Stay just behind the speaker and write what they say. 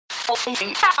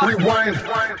Rewind.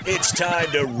 It's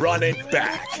time to run it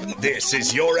back. This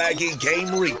is your Aggie game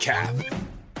recap.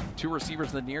 2 receivers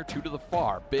in the near, 2 to the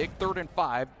far. Big 3rd and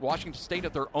 5. Washington State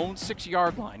at their own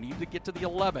 6-yard line. Need to get to the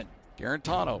 11.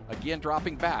 Garantano again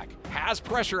dropping back. Has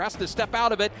pressure, has to step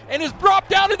out of it, and is brought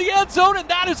down to the end zone, and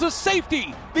that is a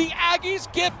safety. The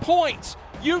Aggies get points.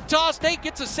 Utah State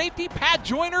gets a safety. Pat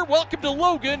Joyner, welcome to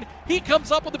Logan. He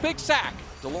comes up with a big sack.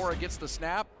 Delora gets the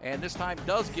snap, and this time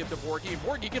does give to Borghi. And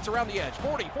Borghi gets around the edge.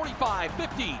 40, 45,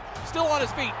 50. Still on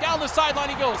his feet. Down the sideline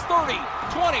he goes. 30,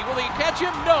 20. Will he catch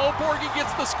him? No. Borghi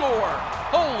gets the score.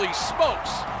 Holy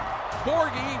smokes.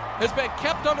 Borghi has been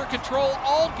kept under control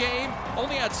all game.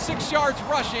 Only had 6 yards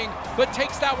rushing, but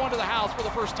takes that one to the house for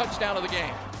the first touchdown of the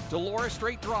game. Delora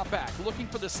straight drop back, looking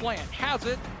for the slant, has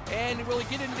it, and will he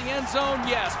get into the end zone?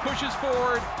 Yes, pushes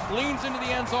forward, leans into the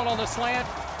end zone on the slant.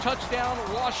 Touchdown,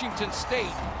 Washington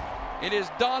State. It is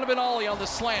Donovan Ollie on the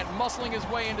slant, muscling his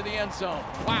way into the end zone.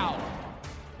 Wow.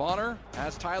 Bonner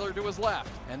has Tyler to his left,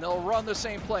 and they'll run the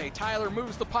same play. Tyler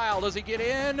moves the pile. Does he get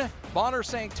in? Bonner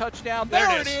saying touchdown.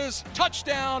 There it is.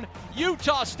 Touchdown,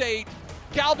 Utah State.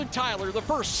 Calvin Tyler, the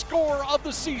first score of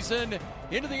the season,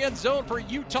 into the end zone for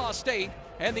Utah State.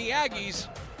 And the Aggies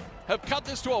have cut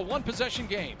this to a 1-possession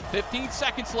game. 15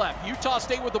 seconds left. Utah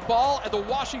State with the ball at the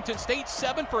Washington State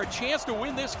 7 for a chance to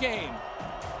win this game.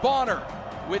 Bonner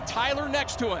with Tyler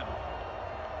next to him.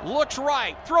 Looks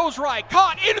right, throws right,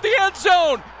 caught into the end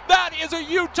zone. That is a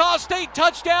Utah State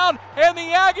touchdown, and the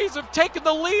Aggies have taken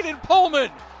the lead in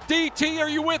Pullman. DT, are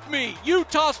you with me?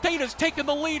 Utah State has taken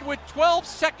the lead with 12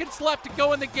 seconds left to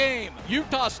go in the game.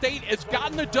 Utah State has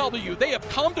gotten the W. They have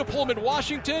come to Pullman,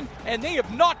 Washington, and they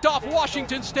have knocked off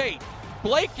Washington State.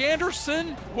 Blake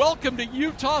Anderson, welcome to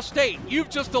Utah State. You've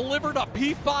just delivered a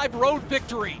P5 road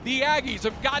victory. The Aggies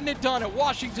have gotten it done at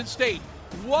Washington State.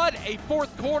 What a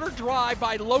fourth quarter drive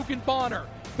by Logan Bonner.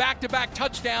 Back-to-back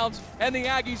touchdowns, and the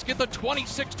Aggies get the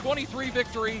 26-23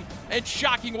 victory and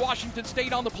shocking Washington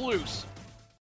State on the Palouse.